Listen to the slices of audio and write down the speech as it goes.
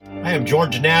I am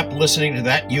George Knapp, listening to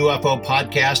That UFO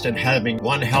Podcast and having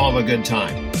one hell of a good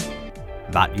time.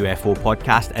 That UFO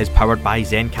Podcast is powered by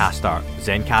Zencastr.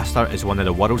 Zencastr is one of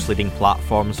the world's leading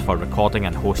platforms for recording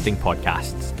and hosting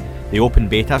podcasts. The open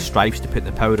beta strives to put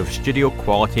the power of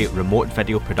studio-quality remote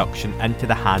video production into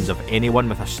the hands of anyone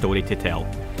with a story to tell.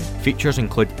 Features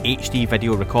include HD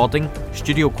video recording,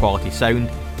 studio-quality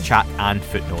sound, chat and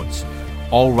footnotes.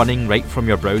 All running right from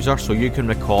your browser so you can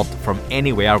record from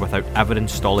anywhere without ever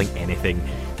installing anything.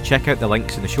 Check out the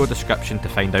links in the show description to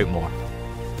find out more.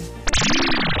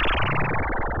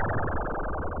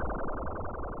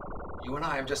 You and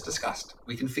I have just discussed.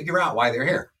 We can figure out why they're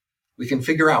here. We can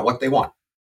figure out what they want.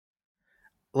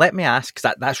 Let me ask,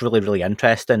 because that's really, really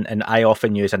interesting, and I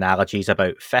often use analogies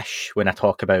about fish when I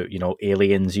talk about,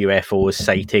 aliens, UFOs,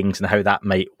 sightings, and how that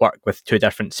might work with two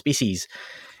different species.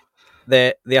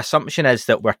 The assumption is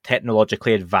that we're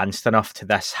technologically advanced enough to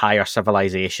this higher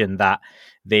civilization that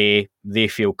they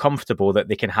feel comfortable that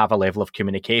they can have a level of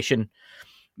communication.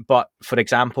 But, for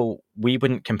example, we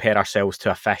wouldn't compare ourselves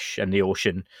to a fish in the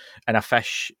ocean, and a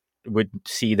fish would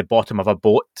see the bottom of a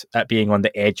boat at being on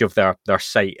the edge of their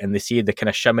sight, and they see the kind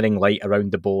of shimmering light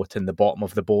around the boat and the bottom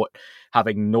of the boat,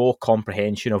 having no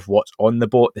comprehension of what's on the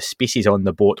boat, the species on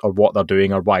the boat, or what they're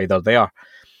doing or why they're there.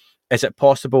 Is it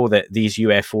possible that these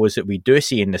UFOs that we do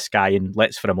see in the sky, and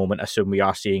let's for a moment assume we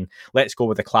are seeing, let's go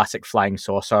with the classic flying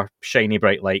saucer, shiny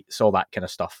bright lights, all that kind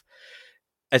of stuff.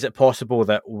 Is it possible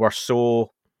that we're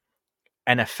so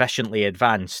inefficiently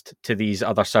advanced to these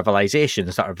other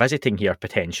civilizations that are visiting here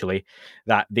potentially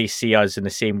that they see us in the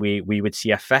same way we would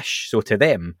see a fish? So to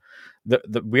them,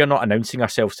 we are not announcing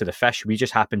ourselves to the fish. We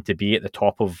just happen to be at the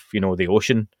top of, the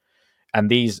ocean. And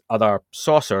these other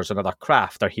saucers and other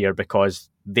craft are here because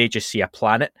they just see a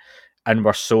planet, and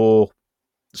we're so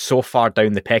far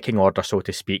down the pecking order, so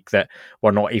to speak, that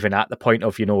we're not even at the point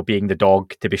of, being the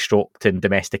dog to be stroked and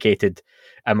domesticated,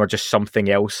 and we're just something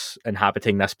else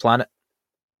inhabiting this planet.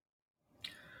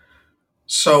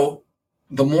 So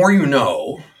the more you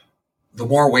know, the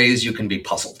more ways you can be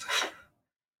puzzled.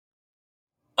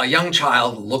 A young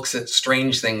child looks at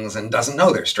strange things and doesn't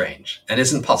know they're strange and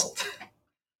isn't puzzled.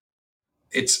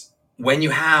 It's when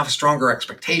you have stronger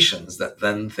expectations that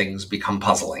then things become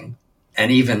puzzling and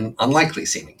even unlikely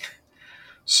seeming.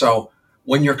 So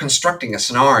when you're constructing a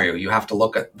scenario, you have to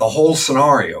look at the whole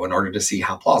scenario in order to see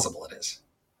how plausible it is.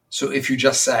 So if you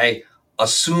just say,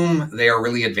 assume they are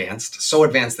really advanced, so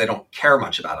advanced they don't care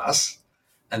much about us,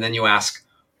 and then you ask,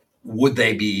 would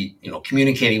they be,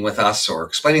 communicating with us or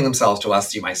explaining themselves to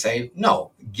us? You might say,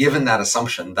 no, given that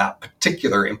assumption, that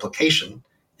particular implication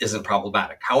isn't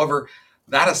problematic. However,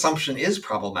 that assumption is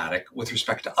problematic with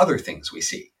respect to other things we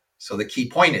see. So the key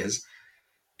point is,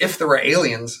 if there were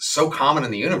aliens so common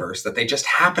in the universe that they just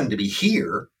happen to be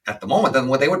here at the moment,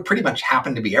 then they would pretty much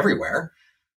happen to be everywhere.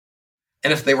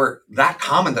 And if they were that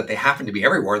common that they happen to be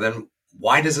everywhere, then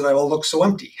why does it all look so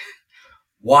empty?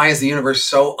 Why is the universe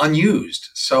so unused,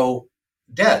 so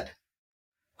dead?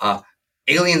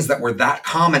 Aliens that were that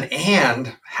common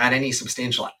and had any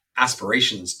substantial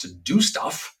aspirations to do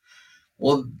stuff,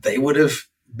 well, they would have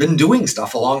been doing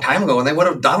stuff a long time ago, and they would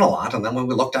have done a lot. And then when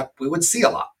we looked up, we would see a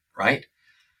lot, right?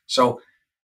 So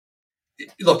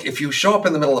look, if you show up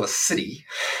in the middle of a city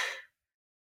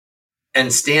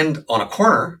and stand on a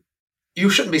corner, you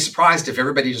shouldn't be surprised if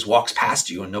everybody just walks past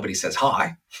you and nobody says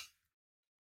hi.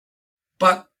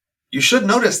 But you should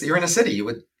notice that you're in a city. It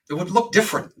would look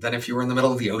different than if you were in the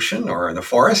middle of the ocean or in the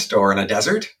forest or in a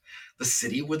desert. The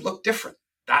city would look different.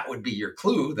 That would be your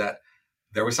clue that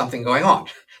there was something going on.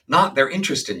 Not their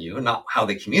interest in you, not how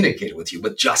they communicated with you,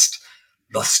 but just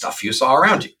the stuff you saw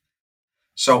around you.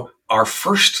 So our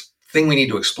first thing we need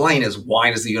to explain is,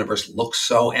 why does the universe look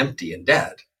so empty and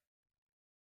dead?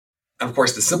 And of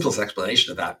course, the simplest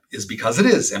explanation of that is because it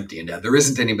is empty and dead. There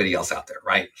isn't anybody else out there,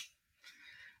 right?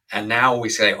 And now we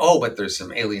say, oh, but there's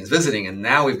some aliens visiting, and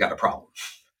now we've got a problem.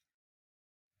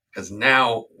 Because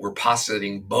now we're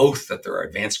postulating both that there are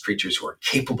advanced creatures who are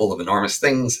capable of enormous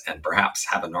things and perhaps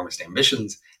have enormous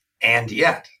ambitions, and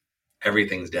yet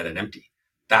everything's dead and empty.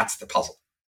 That's the puzzle.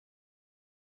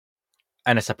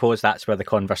 And I suppose that's where the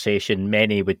conversation,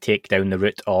 many would take down the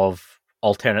route of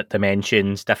alternate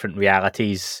dimensions, different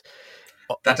realities.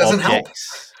 That doesn't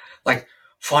objects. Help.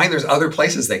 Fine, there's other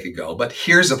places they could go, but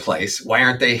here's a place. Why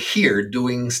aren't they here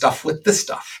doing stuff with this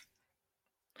stuff?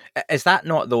 Is that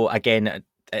not, though, again,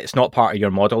 it's not part of your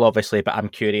model, obviously, but I'm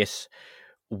curious,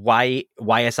 why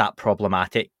is that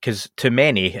problematic? Because to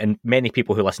many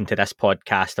people who listen to this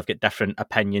podcast have got different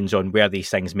opinions on where these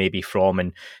things may be from,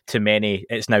 and to many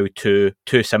it's now too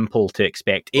simple to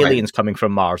expect aliens coming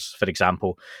from Mars, for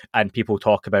example, and people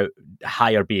talk about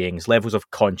higher beings, levels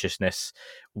of consciousness.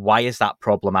 Why is that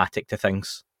problematic to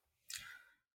things?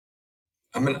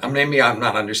 Maybe I'm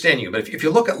not understanding you, but if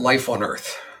you look at life on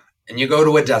Earth and you go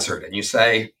to a desert and you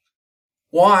say,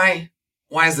 why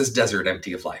is this desert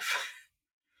empty of life?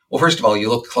 Well, first of all, you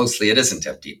look closely, it isn't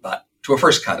empty, but to a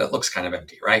first cut, it looks kind of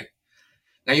empty, right?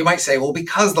 Now you might say, well,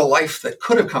 because the life that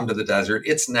could have come to the desert,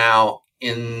 it's now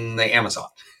in the Amazon.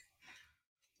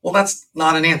 Well, that's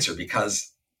not an answer,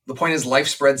 because the point is life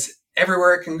spreads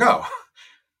everywhere it can go.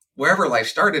 Wherever life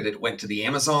started, it went to the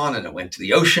Amazon, and it went to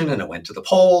the ocean, and it went to the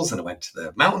poles, and it went to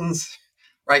the mountains,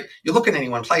 right? You look at any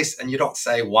one place and you don't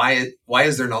say, why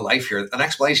is there no life here? An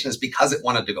explanation is because it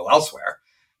wanted to go elsewhere.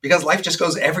 Because life just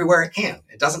goes everywhere it can.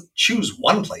 It doesn't choose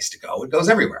one place to go. It goes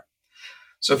everywhere.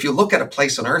 So if you look at a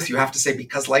place on Earth, you have to say,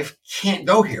 because life can't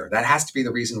go here. That has to be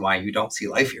the reason why you don't see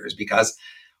life here, is because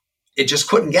it just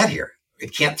couldn't get here.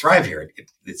 It can't thrive here.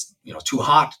 It's too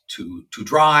hot, too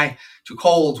dry, too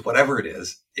cold, whatever it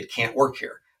is. It can't work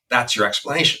here. That's your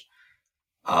explanation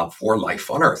for life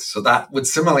on Earth. So that would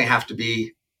similarly have to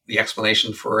be the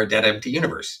explanation for a dead, empty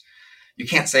universe. You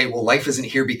can't say, well, life isn't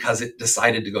here because it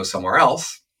decided to go somewhere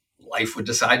else. Life would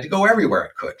decide to go everywhere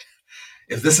it could.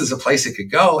 If this is a place it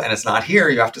could go and it's not here,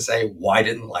 you have to say, why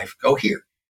didn't life go here?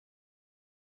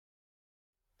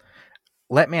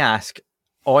 Let me ask,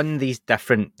 on these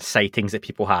different sightings that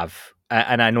people have,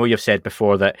 and I know you've said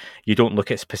before that you don't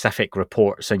look at specific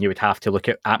reports and you would have to look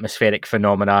at atmospheric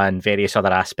phenomena and various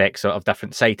other aspects of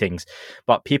different sightings,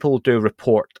 but people do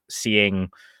report seeing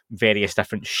various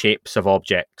different shapes of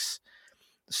objects.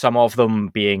 Some of them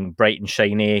being bright and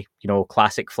shiny,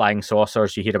 classic flying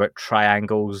saucers. You hear about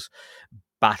triangles,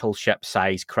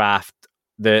 battleship-sized craft.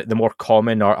 The more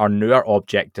common or newer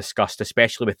object discussed,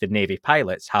 especially with the Navy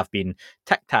pilots, have been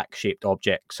tic-tac shaped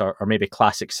objects or maybe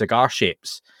classic cigar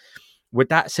shapes. Would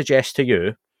that suggest to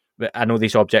you, that I know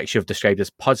these objects you've described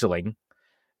as puzzling,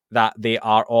 that they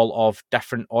are all of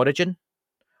different origin?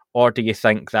 Or do you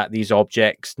think that these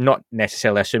objects, not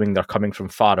necessarily assuming they're coming from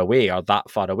far away or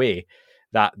that far away,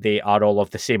 that they are all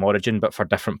of the same origin but for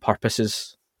different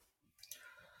purposes?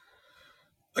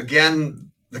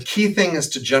 Again, the key thing is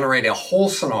to generate a whole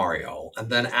scenario and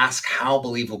then ask how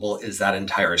believable is that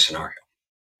entire scenario.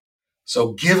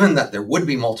 So given that there would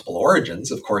be multiple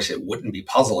origins, of course, it wouldn't be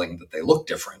puzzling that they look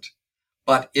different,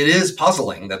 but it is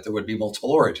puzzling that there would be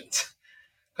multiple origins.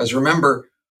 Because remember,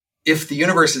 if the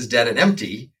universe is dead and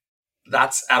empty,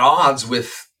 that's at odds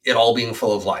with it all being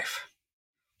full of life.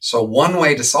 So one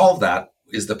way to solve that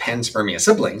is the panspermia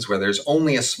siblings, where there's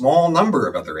only a small number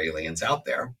of other aliens out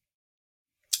there,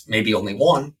 maybe only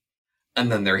one, and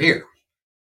then they're here.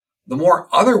 The more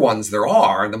other ones there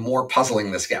are, the more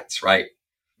puzzling this gets, right?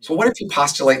 So what if you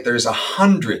postulate there's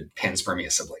 100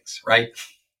 panspermia siblings, right?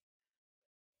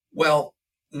 Well,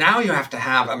 now you have to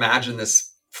imagine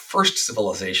this first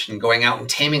civilization going out and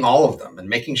taming all of them and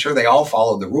making sure they all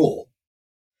follow the rule.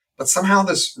 But somehow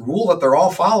this rule that they're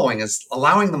all following is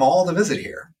allowing them all to visit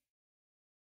here.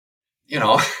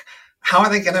 How are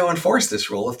they going to enforce this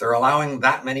rule if they're allowing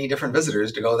that many different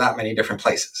visitors to go that many different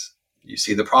places? You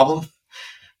see the problem?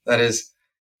 That is,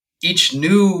 each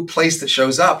new place that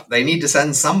shows up, they need to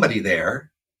send somebody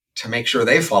there to make sure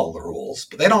they follow the rules,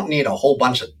 but they don't need a whole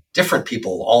bunch of different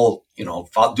people all,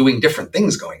 doing different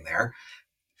things going there.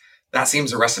 That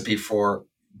seems a recipe for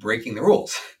breaking the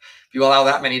rules. If you allow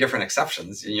that many different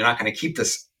exceptions, you're not going to keep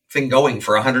this thing going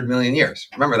for 100 million years.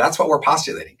 Remember, that's what we're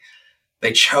postulating.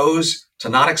 They chose to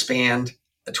not expand,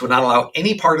 to not allow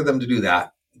any part of them to do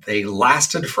that. They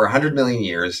lasted for 100 million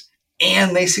years,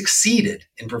 and they succeeded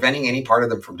in preventing any part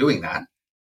of them from doing that.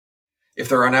 If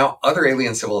there are now other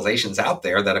alien civilizations out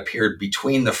there that appeared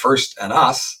between the first and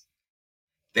us,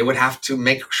 they would have to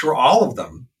make sure all of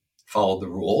them followed the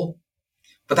rule.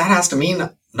 But that has to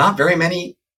mean not very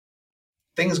many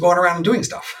things going around and doing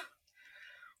stuff,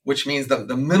 which means that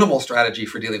the minimal strategy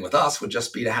for dealing with us would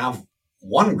just be to have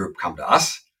one group come to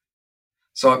us.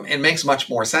 So it makes much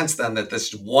more sense then that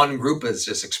this one group is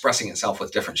just expressing itself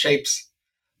with different shapes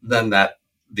than that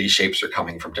these shapes are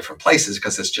coming from different places,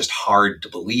 because it's just hard to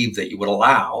believe that you would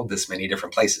allow this many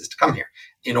different places to come here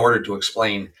in order to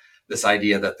explain this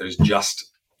idea that there's just,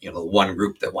 one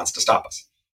group that wants to stop us.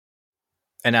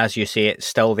 And as you say, it's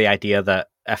still the idea that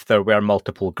if there were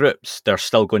multiple groups, there's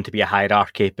still going to be a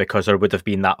hierarchy, because there would have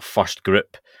been that first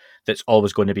group that's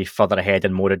always going to be further ahead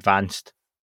and more advanced.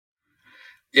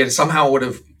 It somehow would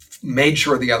have made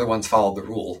sure the other ones followed the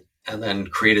rule. and then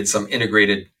created some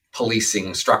integrated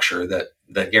policing structure that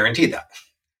guareteed that.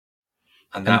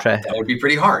 And that would be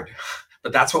pretty hard.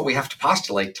 But that's what we have to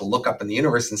postulate, to look up in the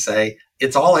universe and say,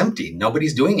 it's all empty.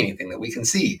 Nobody's doing anything that we can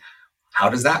see. How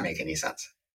does that make any sense?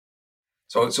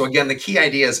 So again, the key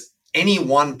idea is any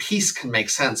one piece can make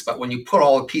sense, but when you put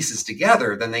all the pieces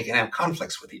together, then they can have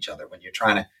conflicts with each other when you're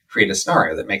trying to create a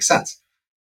scenario that makes sense.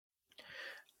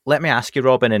 Let me ask you,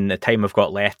 Robin, in the time we've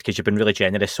got left, because you've been really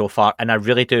generous so far, and I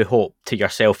really do hope to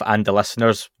yourself and the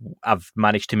listeners I've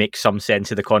managed to make some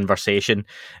sense of the conversation.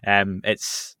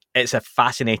 It's a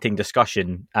fascinating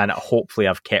discussion, and hopefully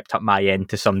I've kept up my end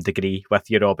to some degree with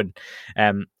you, Robin.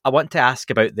 I want to ask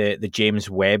about the James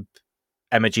Webb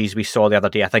images we saw the other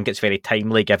day. I think it's very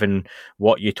timely given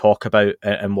what you talk about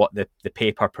and what the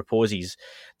paper proposes,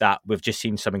 that we've just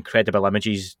seen some incredible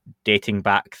images dating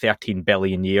back 13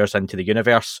 billion years into the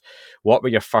universe. What were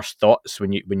your first thoughts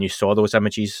when you saw those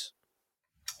images?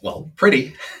 Well,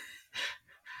 pretty.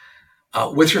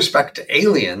 With respect to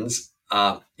aliens,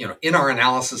 in our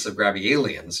analysis of gravity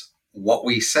aliens, what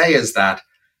we say is that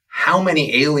how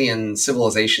many alien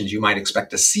civilizations you might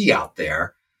expect to see out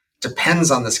there depends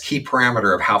on this key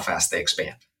parameter of how fast they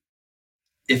expand.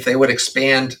 If they would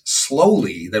expand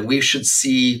slowly, then we should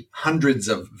see hundreds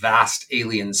of vast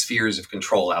alien spheres of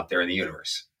control out there in the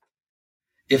universe.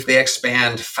 If they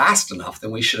expand fast enough,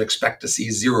 then we should expect to see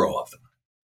 0 of them.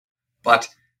 But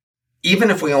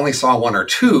even if we only saw 1 or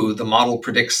 2, the model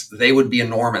predicts they would be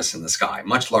enormous in the sky,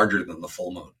 much larger than the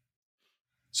full moon.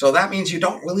 So that means you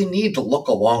don't really need to look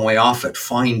a long way off at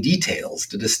fine details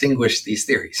to distinguish these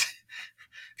theories.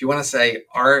 If you want to say,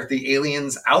 are the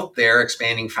aliens out there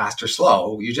expanding fast or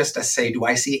slow? You just have to say, do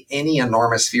I see any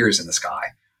enormous spheres in the sky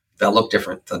that look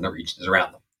different than the regions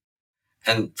around them?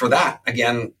 And for that,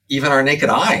 again, even our naked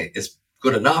eye is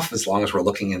good enough as long as we're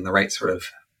looking in the right sort of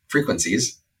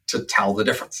frequencies to tell the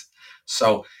difference.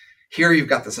 So here you've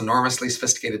got this enormously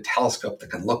sophisticated telescope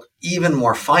that can look even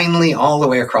more finely all the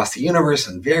way across the universe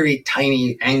in very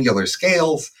tiny angular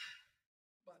scales.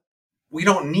 We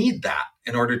don't need that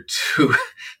in order to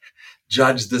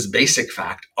judge this basic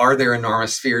fact: are there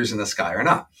enormous spheres in the sky or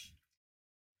not?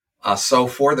 So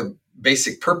for the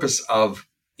basic purpose of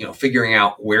figuring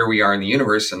out where we are in the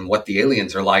universe and what the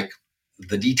aliens are like,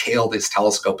 the detail this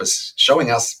telescope is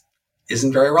showing us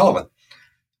isn't very relevant.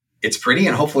 It's pretty,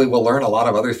 and hopefully we'll learn a lot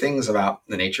of other things about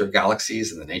the nature of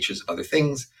galaxies and the natures of other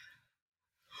things.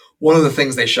 One of the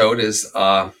things they showed is,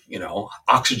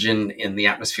 oxygen in the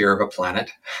atmosphere of a planet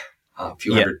a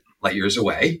few hundred light years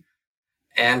away.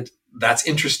 And that's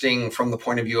interesting from the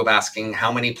point of view of asking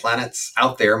how many planets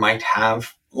out there might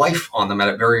have life on them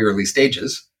at very early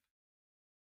stages.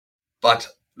 But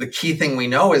the key thing we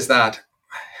know is that,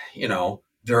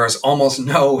 there is almost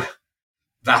no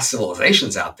vast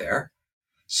civilizations out there.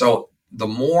 So the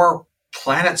more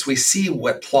planets we see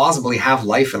what plausibly have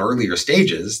life in earlier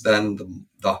stages, then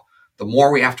the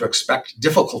more we have to expect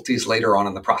difficulties later on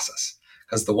in the process.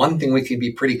 Because the one thing we can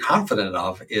be pretty confident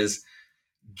of is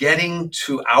getting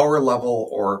to our level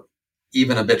or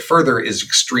even a bit further is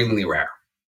extremely rare.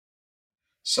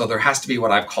 So there has to be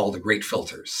what I've called a great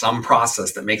filter, some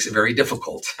process that makes it very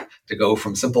difficult to go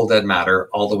from simple dead matter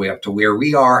all the way up to where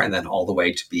we are, and then all the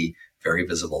way to be very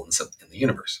visible in the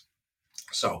universe.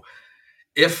 So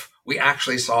if we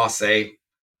actually saw, say,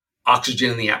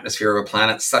 oxygen in the atmosphere of a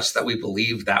planet such that we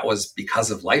believe that was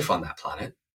because of life on that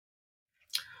planet,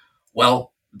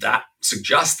 well, that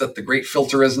suggests that the great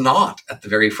filter is not at the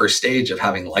very first stage of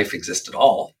having life exist at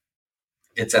all.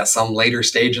 It's at some later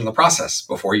stage in the process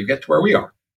before you get to where we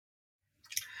are.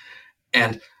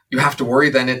 And you have to worry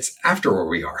then it's after where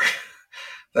we are.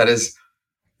 That is,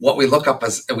 what we look up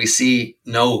as we see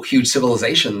no huge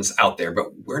civilizations out there, but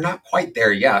we're not quite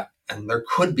there yet. And there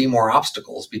could be more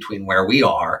obstacles between where we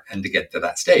are and to get to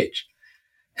that stage.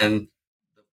 And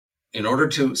in order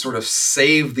to sort of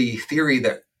save the theory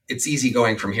that it's easy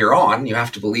going from here on, you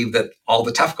have to believe that all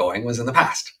the tough going was in the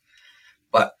past.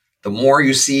 But the more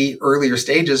you see earlier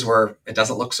stages where it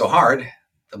doesn't look so hard,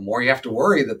 the more you have to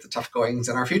worry that the tough going's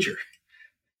in our future.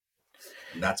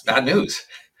 And that's bad news.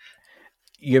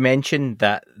 You mentioned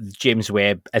that James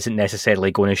Webb isn't necessarily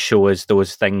going to show us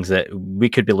those things that we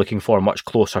could be looking for much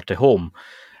closer to home.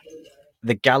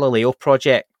 The Galileo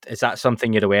project, is that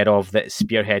something you're aware of that's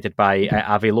spearheaded by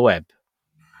Avi Loeb?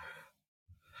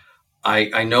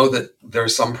 I know that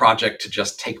there's some project to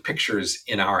just take pictures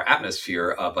in our atmosphere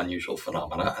of unusual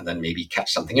phenomena and then maybe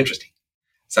catch something interesting.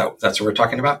 So that's what we're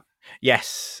talking about?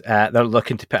 Yes. They're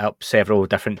looking to put up several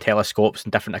different telescopes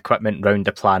and different equipment around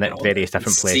the planet, various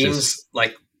different places. Seems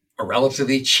like a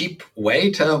relatively cheap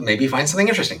way to maybe find something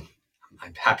interesting.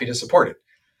 I'm happy to support it.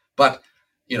 But,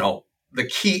 the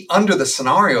key under the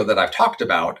scenario that I've talked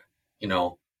about,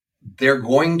 they're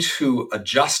going to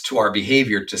adjust to our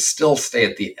behavior to still stay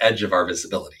at the edge of our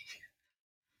visibility.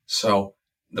 So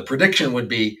the prediction would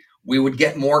be we would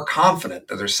get more confident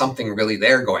that there's something really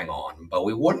there going on, but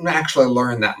we wouldn't actually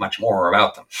learn that much more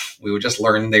about them. We would just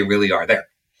learn they really are there.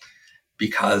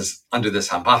 Because under this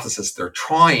hypothesis, they're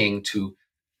trying to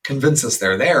convince us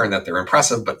they're there and that they're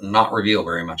impressive, but not reveal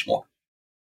very much more.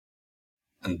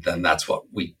 And then that's what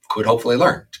we could hopefully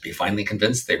learn, to be finally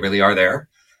convinced they really are there.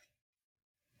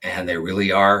 And they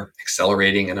really are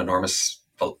accelerating in enormous,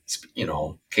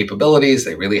 capabilities.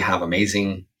 They really have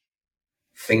amazing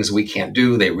things we can't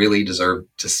do. They really deserve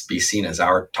to be seen as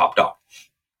our top dog.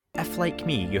 If, like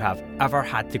me, you have ever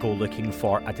had to go looking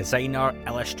for a designer,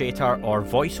 illustrator, or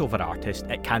voiceover artist,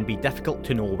 it can be difficult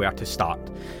to know where to start.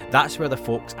 That's where the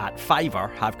folks at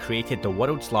Fiverr have created the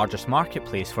world's largest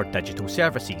marketplace for digital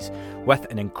services,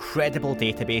 with an incredible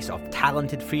database of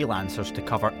talented freelancers to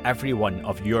cover every one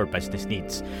of your business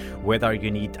needs. Whether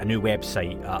you need a new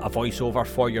website, a voiceover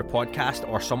for your podcast,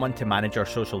 or someone to manage your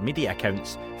social media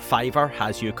accounts, Fiverr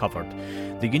has you covered.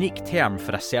 The unique term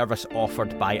for a service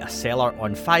offered by a seller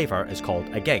on Fiverr is called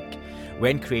a gig.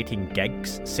 When creating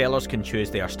gigs, sellers can choose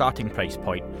their starting price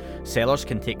point. Sellers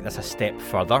can take this a step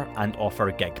further and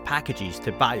offer gig packages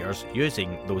to buyers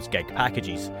using those gig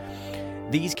packages.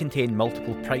 These contain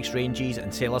multiple price ranges,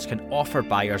 and sellers can offer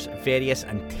buyers various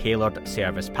and tailored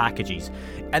service packages.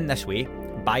 In this way,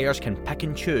 buyers can pick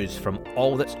and choose from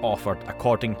all that's offered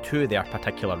according to their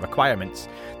particular requirements.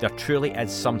 There truly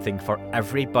is something for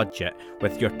every budget,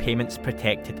 with your payments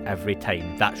protected every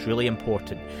time. That's really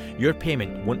important. Your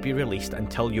payment won't be released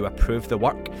until you approve the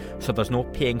work, so there's no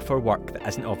paying for work that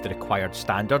isn't of the required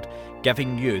standard,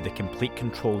 giving you the complete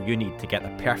control you need to get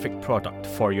the perfect product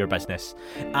for your business.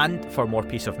 And for more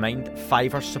peace of mind,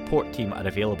 Fiverr's support team are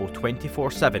available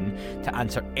 24/7 to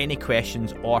answer any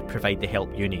questions or provide the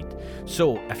help you need.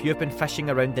 So if you've been fishing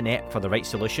around the net for the right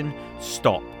solution,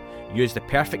 stop. Use the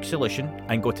perfect solution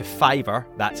and go to Fiverr,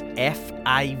 that's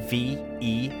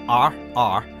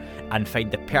Fiverr, and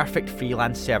find the perfect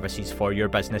freelance services for your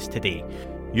business today.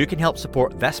 You can help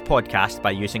support this podcast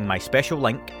by using my special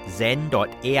link,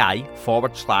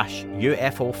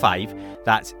 zen.ai/UFO5,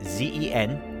 that's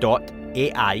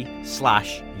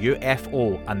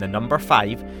zen.ai/UFO and the number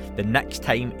 5, the next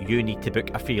time you need to book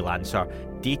a freelancer.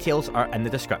 Details are in the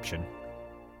description.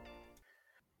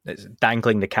 It's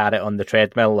dangling the carrot on the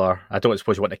treadmill, or I don't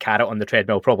suppose you want the carrot on the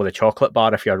treadmill, probably the chocolate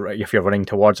bar if you're running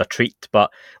towards a treat.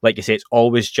 But like you say, it's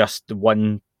always just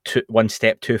one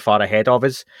step too far ahead of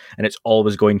us, and it's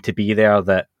always going to be there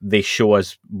that they show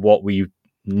us what we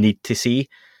need to see,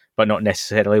 but not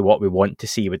necessarily what we want to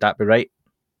see. Would that be right?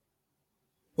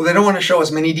 Well, they don't want to show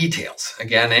us many details.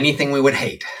 Again, anything we would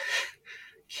hate.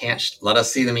 Can't let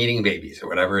us see them eating babies or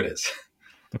whatever it is.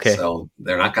 Okay. So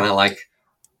they're not going to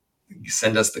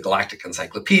send us the Galactic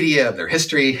Encyclopedia of their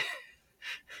history,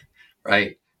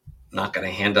 right? Not going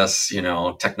to hand us,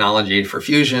 technology for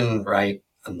fusion, right?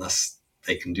 Unless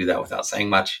they can do that without saying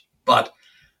much. But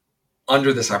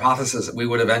under this hypothesis, we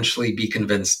would eventually be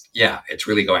convinced, yeah, it's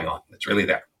really going on. It's really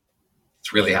there.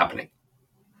 It's really happening.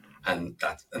 And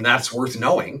that's worth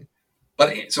knowing.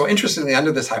 But so interestingly,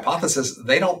 under this hypothesis,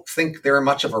 they don't think they're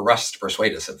much of a rush to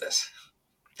persuade us of this.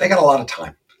 They got a lot of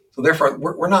time. So therefore,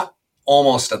 we're not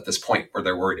almost at this point where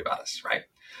they're worried about us, right?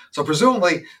 So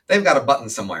presumably, they've got a button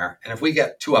somewhere. And if we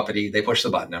get too uppity, they push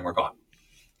the button and we're gone.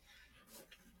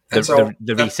 And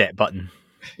the reset button.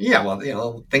 Yeah, well,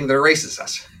 the thing that erases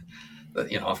us.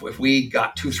 If we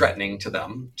got too threatening to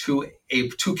them, too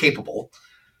capable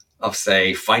of,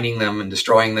 say, finding them and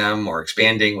destroying them or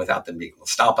expanding without them being able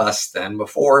to stop us, then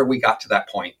before we got to that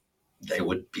point, they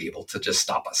would be able to just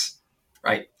stop us,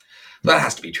 right? That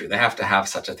has to be true. They have to have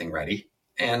such a thing ready.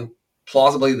 And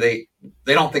plausibly, they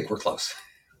don't think we're close.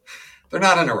 They're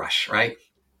not in a rush, right?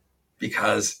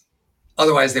 Because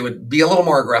otherwise they would be a little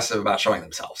more aggressive about showing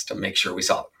themselves to make sure we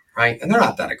saw them, right? And they're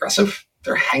not that aggressive.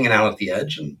 They're hanging out at the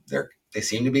edge, and they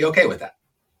seem to be okay with that.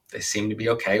 They seem to be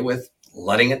okay with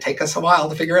letting it take us a while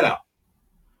to figure it out.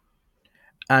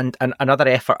 And another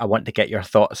effort I want to get your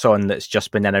thoughts on that's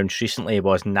just been announced recently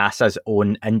was NASA's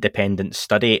own independent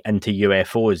study into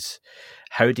UFOs.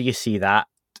 How do you see that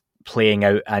playing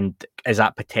out, and is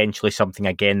that potentially something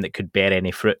again that could bear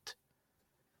any fruit?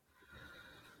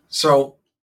 So,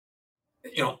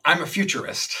 I'm a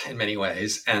futurist in many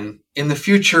ways, and in the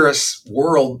futurist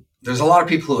world, there's a lot of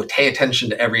people who pay attention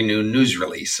to every new news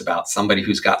release about somebody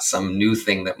who's got some new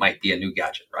thing that might be a new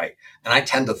gadget, right? And I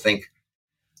tend to think,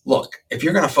 look, if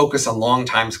you're going to focus on long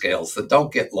time scales, that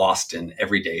don't get lost in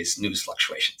everyday's news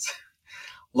fluctuations.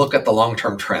 Look at the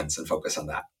long-term trends and focus on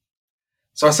that.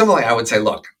 So similarly, I would say,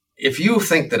 look, if you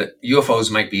think that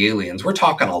UFOs might be aliens, we're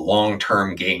talking a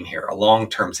long-term game here, a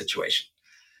long-term situation.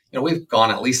 We've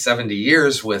gone at least 70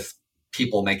 years with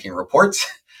people making reports.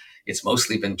 It's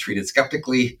mostly been treated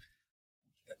skeptically.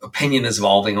 Opinion is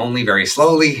evolving only very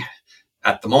slowly.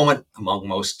 At the moment, among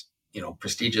most,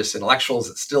 prestigious intellectuals,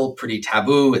 it's still pretty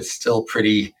taboo. It's still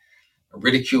pretty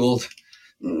ridiculed.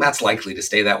 That's likely to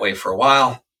stay that way for a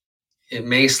while. It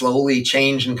may slowly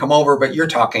change and come over, but you're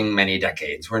talking many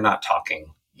decades. We're not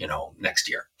talking, next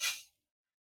year.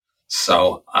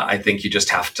 So I think you just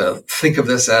have to think of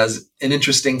this as an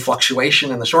interesting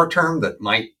fluctuation in the short term that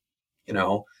might,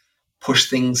 push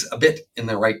things a bit in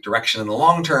the right direction in the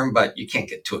long term, but you can't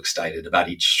get too excited about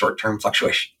each short-term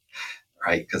fluctuation,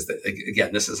 right? Because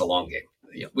again, this is a long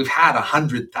game. We've had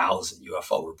 100,000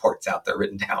 UFO reports out there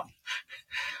written down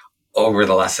over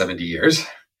the last 70 years.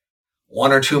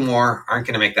 One or two more aren't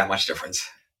going to make that much difference.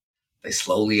 They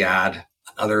slowly add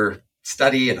another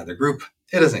study, another group.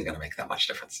 It isn't going to make that much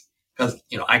difference. Because,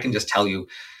 I can just tell you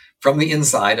from the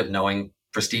inside of knowing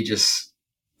prestigious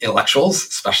intellectuals,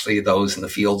 especially those in the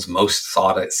fields most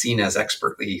seen as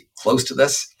expertly close to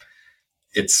this,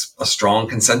 it's a strong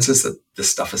consensus that this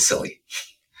stuff is silly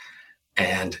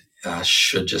and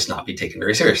should just not be taken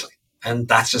very seriously. And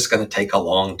that's just going to take a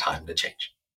long time to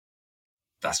change.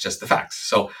 That's just the facts.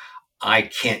 So I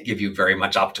can't give you very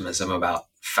much optimism about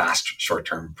fast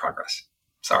short-term progress.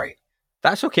 Sorry.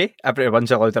 That's okay.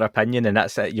 Everyone's allowed their opinion, and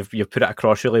that's it. You've put it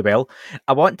across really well.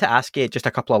 I want to ask you just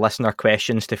a couple of listener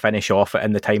questions to finish off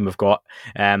in the time we've got.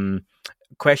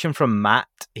 Question from Matt.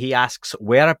 He asks,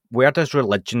 where does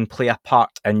religion play a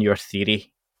part in your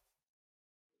theory?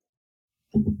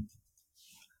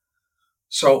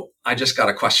 So I just got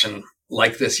a question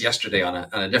like this yesterday on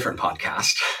a different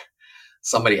podcast.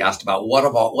 Somebody asked about what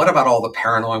about all the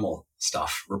paranormal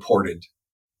stuff reported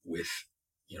with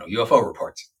UFO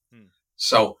reports.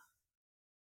 So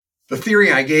the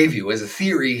theory I gave you is a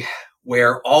theory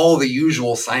where all the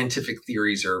usual scientific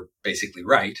theories are basically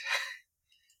right.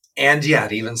 And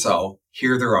yet, even so,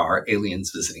 here there are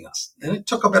aliens visiting us. And it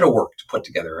took a bit of work to put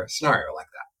together a scenario like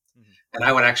that. Mm-hmm. And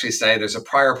I would actually say there's a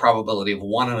prior probability of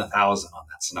 1 in 1,000 on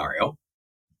that scenario,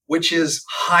 which is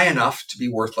high enough to be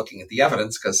worth looking at the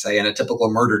evidence because, say, in a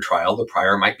typical murder trial, the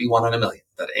prior might be 1 in a million,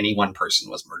 that any one person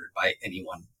was murdered by any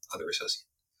one other associate.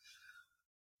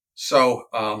 So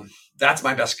that's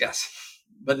my best guess.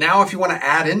 But now if you want to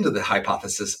add into the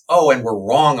hypothesis, and we're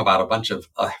wrong about a bunch of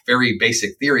very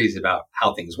basic theories about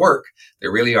how things work.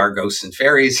 There really are ghosts and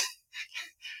fairies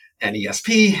and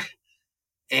ESP.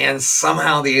 And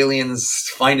somehow the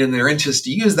aliens find in their interest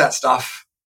to use that stuff.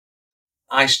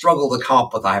 I struggle to come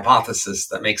up with a hypothesis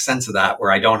that makes sense of that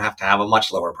where I don't have to have a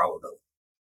much lower probability.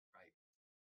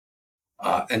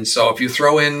 Right? And so if you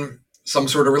throw in some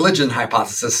sort of religion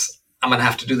hypothesis, I'm going to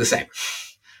have to do the same.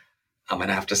 I'm going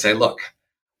to have to say, look,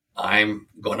 I'm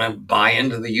going to buy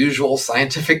into the usual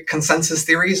scientific consensus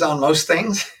theories on most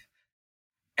things.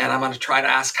 And I'm going to try to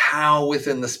ask how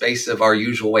within the space of our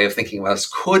usual way of thinking about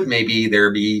us could maybe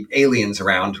there be aliens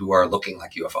around who are looking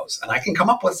like UFOs. And I can come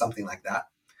up with something like that.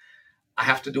 I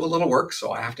have to do a little work.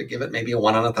 So I have to give it maybe a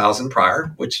 1 in 1,000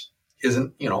 prior, which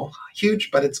isn't,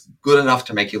 huge, but it's good enough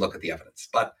to make you look at the evidence.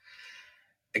 But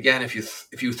again, if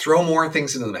you throw more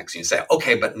things into the mix and you say,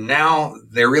 okay, but now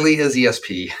there really is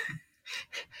ESP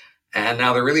and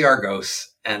now there really are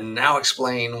ghosts and now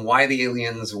explain why the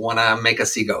aliens want to make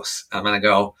us see ghosts. I'm going to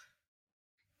go,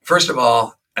 first of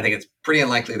all, I think it's pretty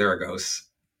unlikely there are ghosts.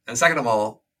 And second of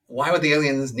all, why would the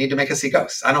aliens need to make us see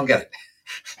ghosts? I don't get it.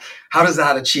 How does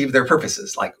that achieve their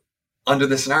purposes? Like under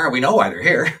this scenario, we know why they're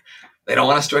here. They don't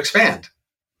want us to expand.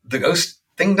 The ghost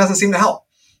thing doesn't seem to help.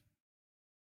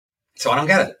 So I don't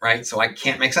get it, right? So I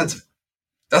can't make sense of it.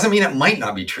 Doesn't mean it might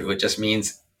not be true. It just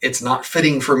means it's not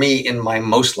fitting for me in my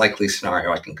most likely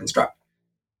scenario I can construct.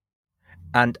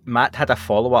 And Matt had a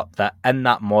follow-up that in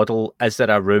that model, is there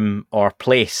a room or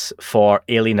place for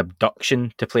alien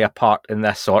abduction to play a part in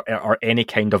this or any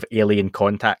kind of alien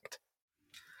contact?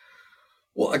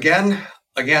 Well, again,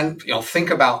 think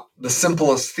about the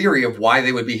simplest theory of why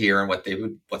they would be here and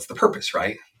what's the purpose,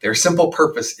 right? Their simple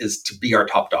purpose is to be our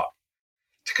top dog.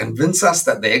 To convince us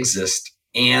that they exist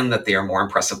and that they are more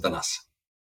impressive than us.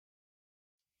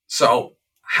 So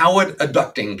how would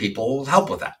abducting people help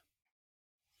with that?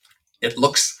 It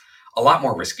looks a lot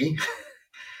more risky.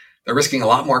 They're risking a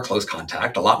lot more close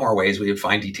contact, a lot more ways we would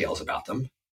find details about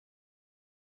them.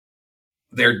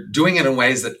 They're doing it in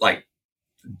ways that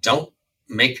don't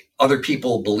make other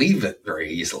people believe it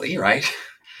very easily, right?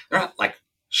 They're not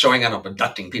showing up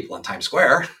abducting people in Times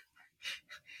Square.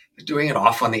 They're doing it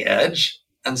off on the edge.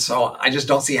 And so I just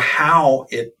don't see how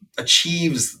it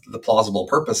achieves the plausible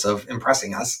purpose of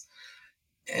impressing us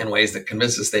in ways that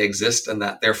convince us they exist and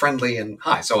that they're friendly and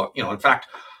high. So, in fact,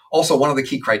 also one of the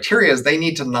key criteria is they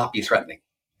need to not be threatening.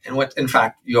 And what, in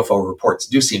fact, UFO reports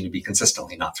do seem to be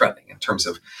consistently not threatening in terms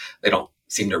of they don't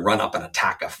seem to run up and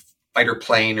attack a fighter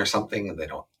plane or something, and they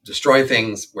don't destroy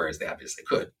things, whereas they obviously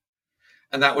could.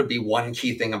 And that would be one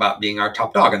key thing about being our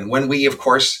top dog. And when we, of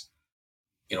course,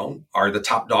 are the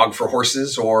top dog for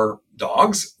horses or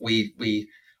dogs, we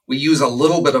use a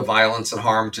little bit of violence and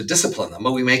harm to discipline them,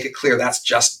 but we make it clear that's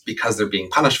just because they're being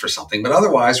punished for something. But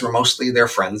otherwise, we're mostly their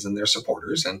friends and their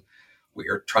supporters, and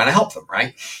we're trying to help them,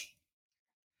 right?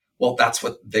 Well, that's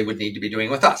what they would need to be doing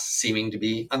with us, seeming to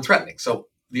be unthreatening. So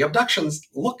the abductions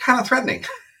look kind of threatening.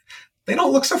 They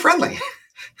don't look so friendly.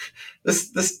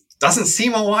 This doesn't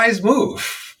seem a wise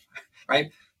move,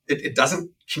 right? It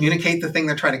doesn't communicate the thing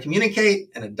they're trying to communicate,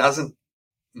 and it doesn't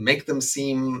make them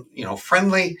seem,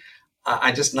 friendly.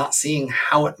 I'm just not seeing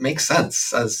how it makes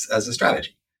sense as a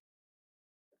strategy.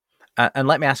 And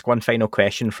let me ask one final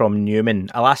question from Newman.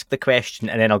 I'll ask the question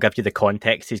and then I'll give you the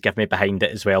context he's given me behind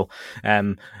it as well.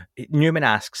 Newman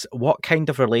asks, what kind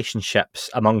of relationships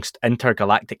amongst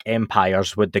intergalactic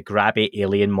empires would the grabby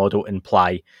alien model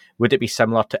imply? Would it be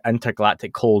similar to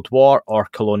intergalactic Cold War or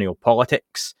colonial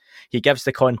politics? He gives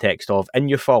the context of, in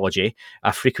ufology,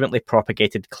 a frequently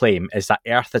propagated claim is that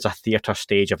Earth is a theatre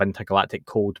stage of intergalactic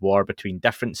Cold War between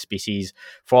different species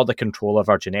for the control of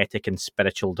our genetic and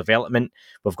spiritual development.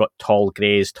 We've got tall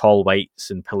greys, tall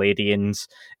whites, and Palladians.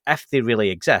 If they really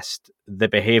exist, the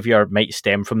behaviour might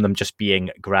stem from them just being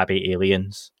grabby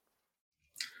aliens.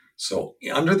 So,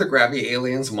 under the grabby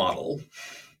aliens model,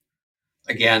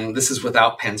 again, this is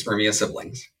without panspermia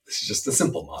siblings. This is just the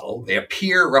simple model. They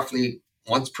appear roughly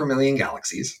once per million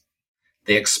galaxies.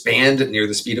 They expand at near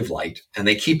the speed of light, and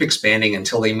they keep expanding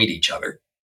until they meet each other.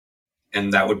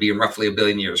 And that would be in roughly 1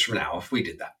 billion years from now if we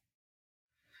did that.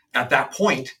 At that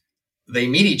point, they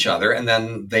meet each other, and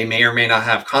then they may or may not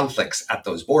have conflicts at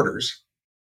those borders.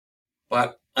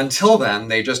 But until then,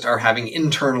 they just are having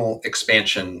internal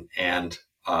expansion and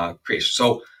creation.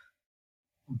 So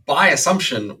by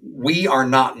assumption, we are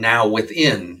not now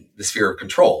within the sphere of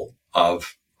control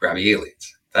of grabby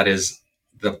aliens. That is,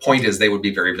 the point is they would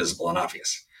be very visible and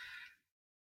obvious.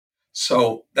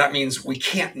 So that means we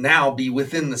can't now be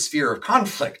within the sphere of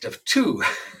conflict of two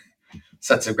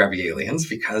sets of grabby aliens,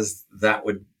 because that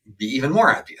would be even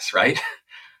more obvious, right?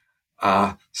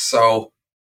 So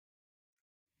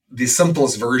the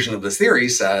simplest version of this theory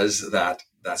says that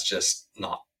that's just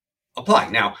not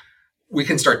applying. Now, we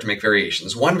can start to make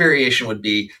variations. One variation would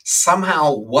be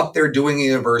somehow what they're doing in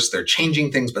the universe, they're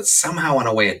changing things, but somehow in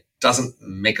a way it doesn't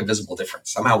make a visible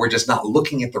difference. Somehow we're just not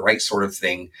looking at the right sort of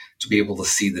thing to be able to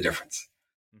see the difference.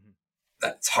 Mm-hmm.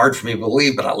 That's hard for me to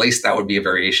believe, but at least that would be a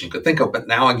variation you could think of. But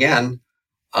now again,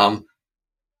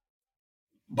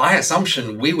 by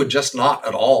assumption, we would just not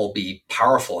at all be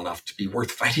powerful enough to be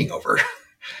worth fighting over.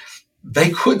 They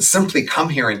could simply come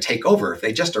here and take over. If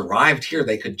they just arrived here,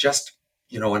 they could just,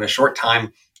 in a short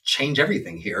time, change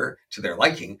everything here to their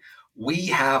liking. We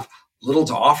have little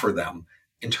to offer them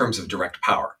in terms of direct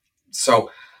power.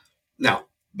 So now,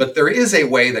 but there is a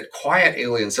way that quiet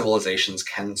alien civilizations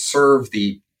can serve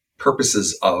the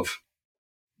purposes of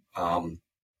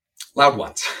loud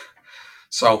ones.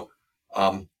 So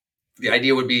the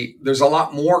idea would be there's a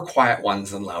lot more quiet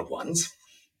ones than loud ones.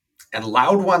 And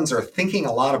loud ones are thinking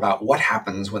a lot about what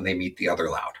happens when they meet the other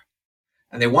loud.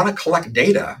 And they want to collect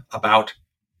data about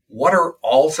what are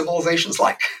all civilizations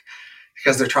like,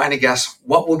 because they're trying to guess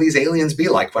what will these aliens be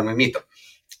like when we meet them.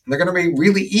 And they're going to be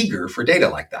really eager for data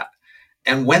like that.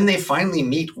 And when they finally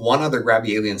meet one other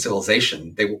grabby alien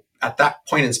civilization, they will, at that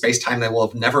point in space-time, they will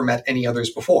have never met any others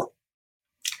before.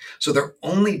 So their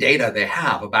only data they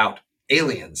have about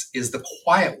aliens is the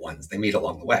quiet ones they meet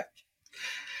along the way.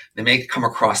 They may come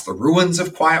across the ruins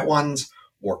of quiet ones,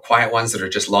 or quiet ones that are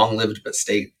just long-lived but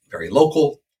stay very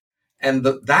local. And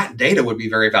that data would be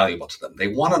very valuable to them. They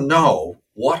want to know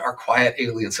what are quiet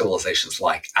alien civilizations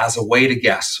like as a way to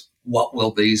guess what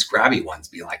will these grabby ones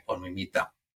be like when we meet them.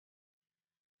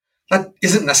 That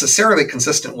isn't necessarily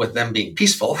consistent with them being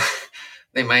peaceful.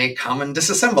 They may come and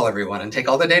disassemble everyone and take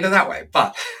all the data that way.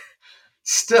 But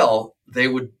still, they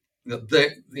would,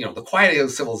 the quiet alien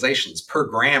civilizations per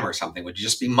gram or something would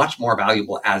just be much more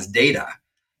valuable as data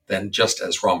than just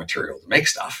as raw material to make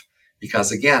stuff.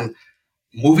 Because again,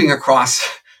 moving across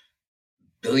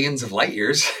billions of light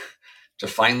years to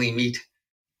finally meet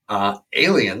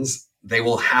aliens, they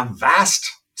will have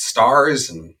vast stars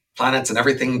and planets and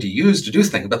everything to use to do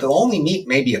things, but they'll only meet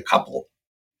maybe a couple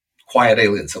quiet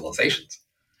alien civilizations.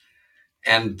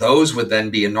 And those would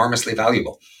then be enormously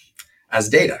valuable. as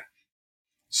data.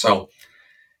 So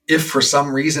if for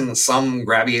some reason some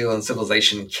grabby alien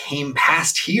civilization came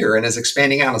past here and is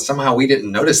expanding out and somehow we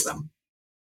didn't notice them,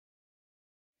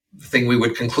 the thing we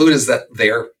would conclude is that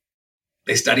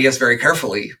they study us very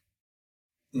carefully,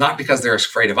 not because they're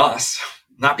afraid of us,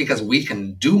 not because we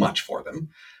can do much for them,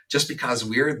 just because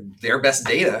we're their best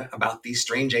data about these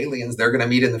strange aliens they're going to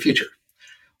meet in the future.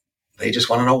 They just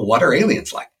want to know, what are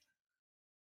aliens like?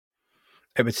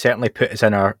 It would certainly put us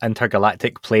in our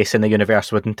intergalactic place in the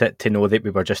universe, wouldn't it, to know that we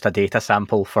were just a data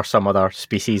sample for some other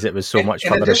species that was so much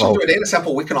further evolved. In addition to a data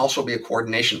sample, we can also be a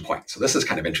coordination point. So this is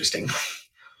kind of interesting.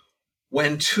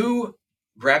 When two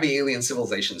grabby alien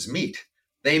civilizations meet,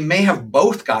 they may have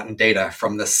both gotten data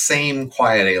from the same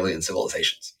quiet alien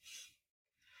civilizations.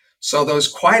 So those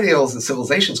quiet alien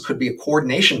civilizations could be a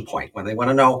coordination point when they want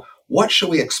to know, what should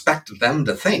we expect them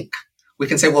to think? We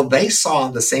can say, well, they saw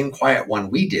the same quiet one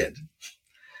we did.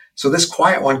 So this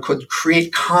quiet one could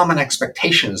create common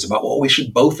expectations about what we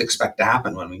should both expect to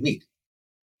happen when we meet.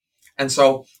 And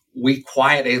so we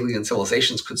quiet alien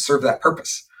civilizations could serve that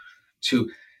purpose, to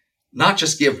not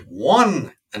just give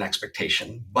one an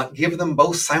expectation, but give them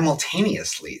both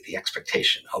simultaneously the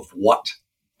expectation of what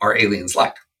are aliens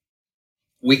like.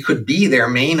 We could be their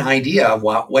main idea of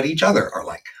what each other are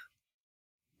like.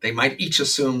 They might each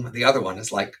assume the other one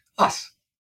is like us.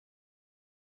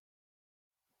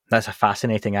 That's a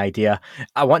fascinating idea.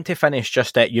 I want to finish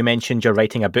just that you mentioned you're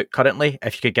writing a book currently.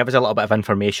 If you could give us a little bit of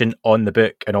information on the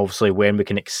book and obviously when we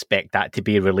can expect that to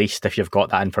be released, if you've got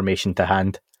that information to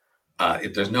hand.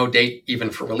 If there's no date even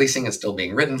for releasing, it's still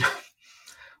being written.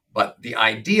 But the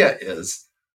idea is,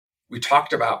 we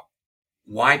talked about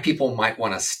why people might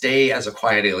want to stay as a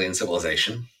quiet alien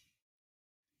civilization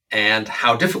and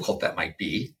how difficult that might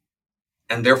be.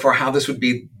 And therefore, how this would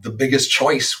be the biggest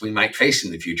choice we might face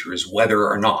in the future is whether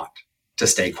or not to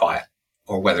stay quiet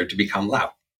or whether to become loud.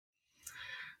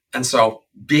 And so,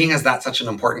 being as that's such an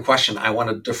important question, I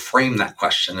wanted to frame that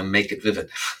question and make it vivid.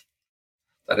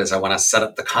 That is, I want to set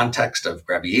up the context of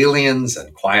grabby aliens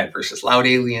and quiet versus loud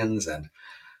aliens and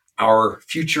our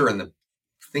future and the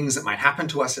things that might happen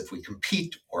to us if we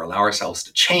compete or allow ourselves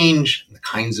to change, and the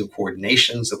kinds of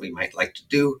coordinations that we might like to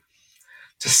do,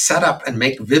 to set up and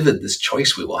make vivid this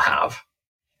choice we will have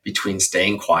between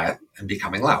staying quiet and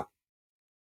becoming loud.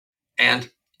 And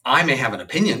I may have an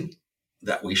opinion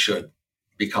that we should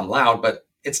become loud, but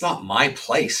it's not my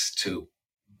place to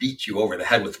beat you over the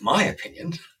head with my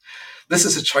opinion. This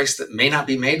is a choice that may not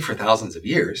be made for thousands of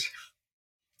years.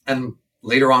 And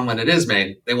later on, when it is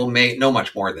made, they will know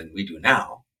much more than we do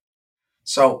now.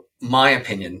 So my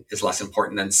opinion is less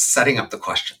important than setting up the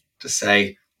question to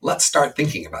say, let's start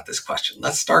thinking about this question.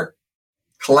 Let's start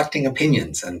collecting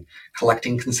opinions and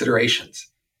collecting considerations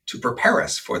to prepare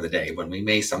us for the day when we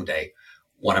may someday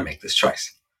want to make this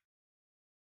choice.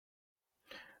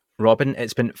 Robin,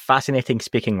 it's been fascinating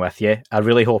speaking with you. I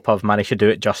really hope I've managed to do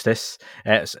it justice.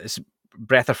 It's a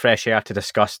breath of fresh air to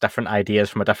discuss different ideas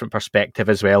from a different perspective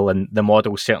as well, and the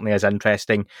model certainly is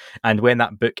interesting. And when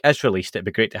that book is released, it'd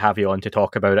be great to have you on to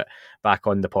talk about it back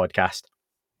on the podcast.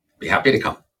 Be happy to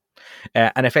come.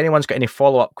 And if anyone's got any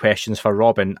follow-up questions for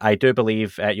Robin, I do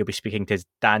believe you'll be speaking to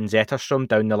Dan Zetterstrom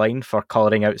down the line for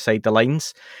Colouring Outside the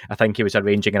Lines. I think he was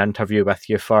arranging an interview with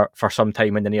you for some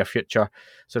time in the near future.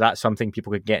 So that's something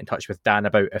people could get in touch with Dan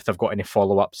about if they've got any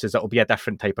follow-ups, is it'll be a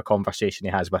different type of conversation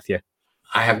he has with you.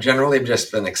 I have generally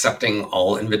just been accepting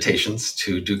all invitations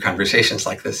to do conversations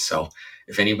like this. So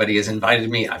if anybody has invited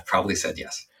me, I've probably said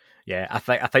yes. Yeah, I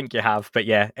think you have. But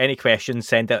yeah, any questions,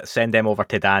 send them over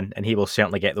to Dan and he will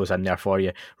certainly get those in there for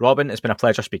you. Robin, it's been a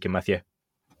pleasure speaking with you.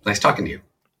 Nice talking to you.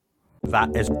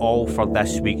 That is all for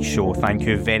this week's show. Thank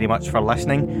you very much for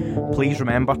listening. Please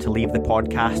remember to leave the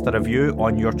podcast a review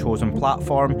on your chosen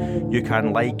platform. You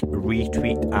can like,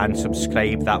 retweet and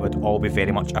subscribe. That would all be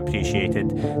very much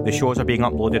appreciated. The shows are being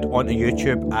uploaded onto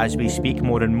YouTube as we speak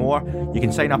more and more. You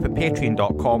can sign up at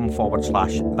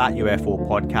patreon.com/That UFO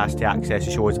podcast to access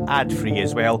shows ad-free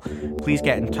as well. Please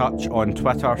get in touch on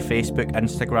Twitter, Facebook,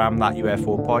 Instagram, That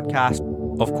UFO podcast.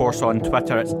 Of course, on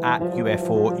Twitter, it's at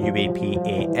UFO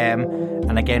UAPAM.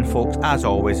 And again, folks, as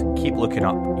always, keep looking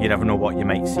up. You never know what you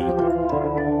might see.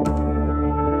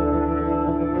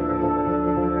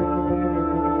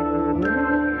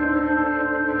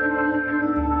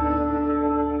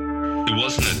 It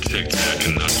wasn't a tic-tac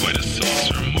and not quite a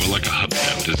saucer, more like a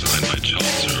hubcap designed by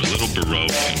Chaucer, a little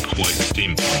Baroque and quite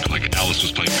steampunk, like Alice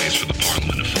was playing bass for the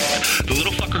Parliament of Folk. The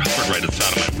little fucker hovered right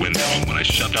outside of my window, and when I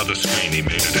shoved out the screen, he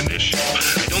made it an issue.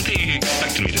 I don't think he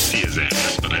expected me to see his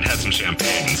ass, but I'd had some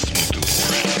champagne and smoked a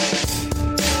little around.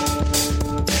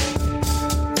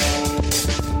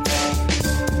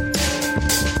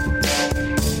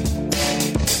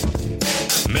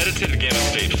 played a game of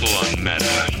Fateful on Meta.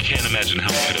 I can't imagine how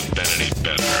it could have been any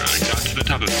better. I got to the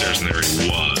top of the stairs and there he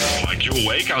was. Like, you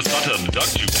awake? I was about to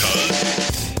abduct you, cuz.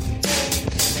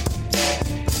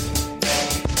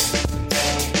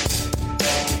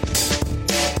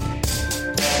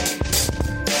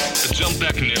 Jumped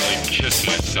back and nearly kissed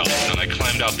myself, and I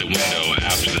climbed out the window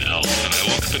after the elf, and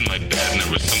I woke up in my bed and there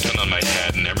was something on my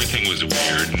head and everything was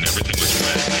weird and everything was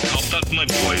red. And I called out to my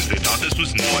boys. They thought this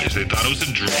was noise. They thought it was a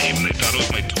dream. They thought it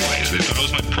was my toys. They thought it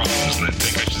was my problems, and they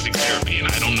think I should seek therapy, and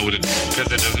I don't know what to do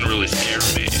because it doesn't really scare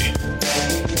me.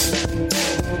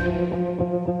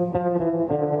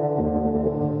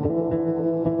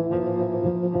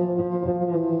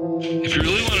 If you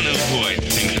really want to know who I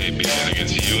think may be, I think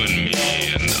it's you and me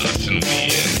and us and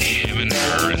we and him and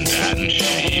her and that and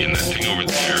she and that thing over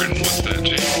there and what's that,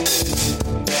 Jake?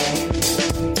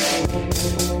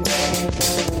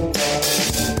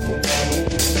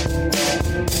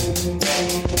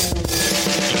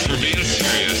 If we're being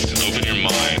serious, open your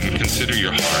mind, consider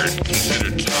your heart, consider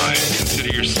time,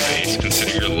 consider your space,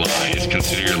 consider your lies,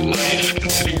 consider your life,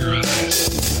 consider your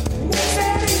eyes.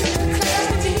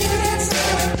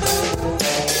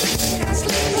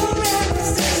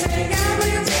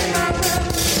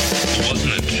 It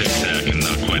wasn't a tic-tac and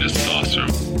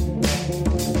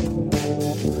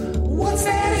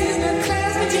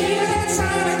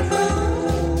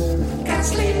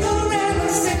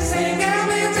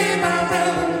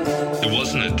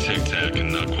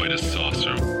not quite a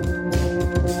saucer.